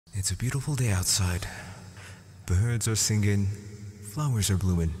It's a beautiful day outside. Birds are singing, flowers are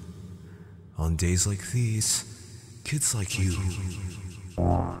blooming. On days like these, kids like you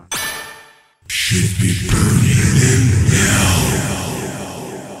should be burning in hell.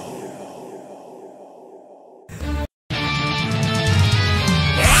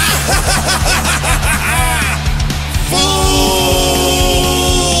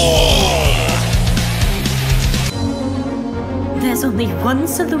 There's only one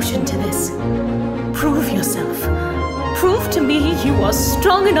solution to this. Prove yourself. Prove to me you are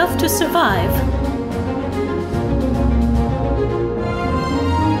strong enough to survive.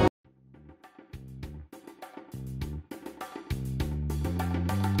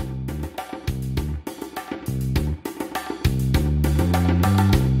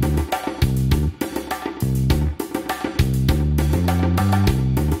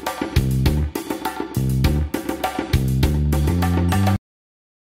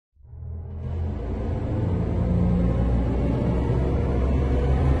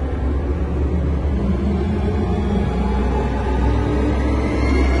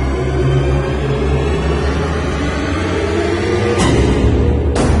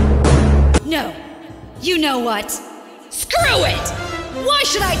 You know what? Screw it! Why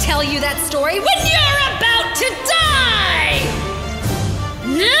should I tell you that story when you're about to die?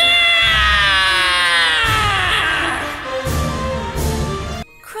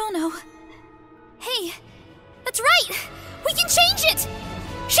 Chrono. Hey, that's right! We can change it!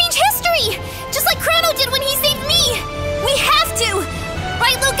 Change history! Just like Chrono did when he saved me! We have to!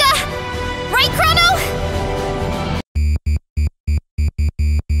 Right, Luca? Right, Chrono?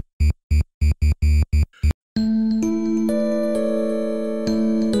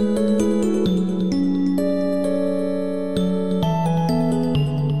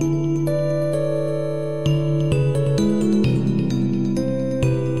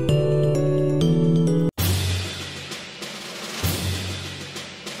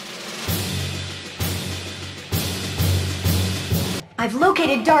 I've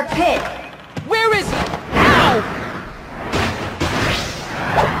located Dark Pit. Where is it? Ow!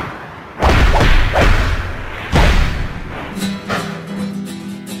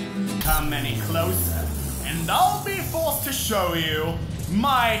 Come any closer, and I'll be forced to show you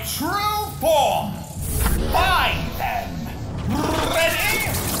my true form. Fine then. Ready?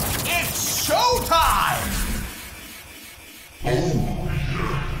 It's showtime!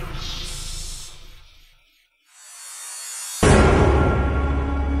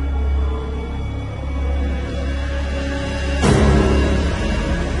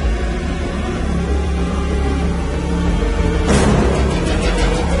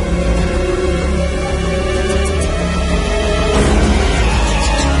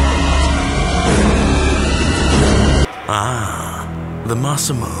 Ah, the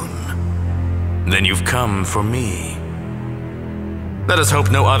Masamune. Then you've come for me. Let us hope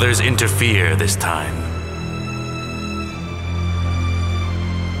no others interfere this time.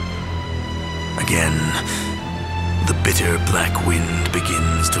 Again, the bitter black wind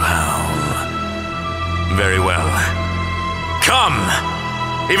begins to howl. Very well. Come!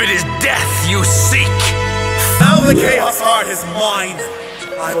 If it is death you seek! Now the Chaos Heart is mine!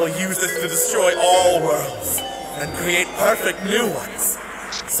 I will use this to destroy all worlds and create perfect new ones.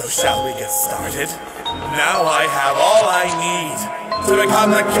 So shall we get started? Now I have all I need to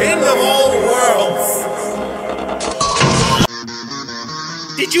become the king of all worlds!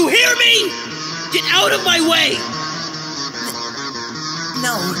 Did you hear me? Get out of my way!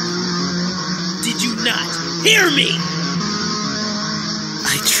 No. Did you not hear me?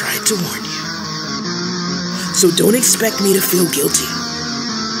 I tried to warn you. So don't expect me to feel guilty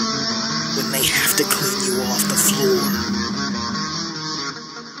when they have to clean you off the floor.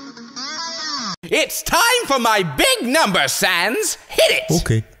 It's time for my big number, Sans. Hit it!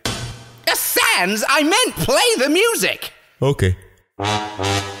 Okay. Sans, I meant play the music. Okay.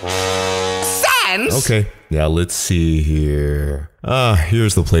 Sans! Okay. Yeah, let's see here.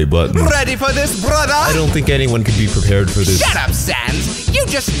 Here's the play button. Ready for this, brother? I don't think anyone could be prepared for this. Shut up, Sans. You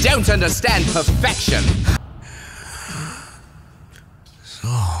just don't understand perfection. So,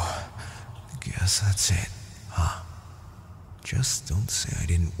 I guess that's it, huh? Just don't say I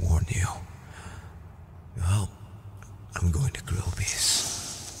didn't warn you. Well, I'm going to grill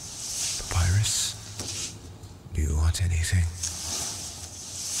these. Papyrus, do you want anything?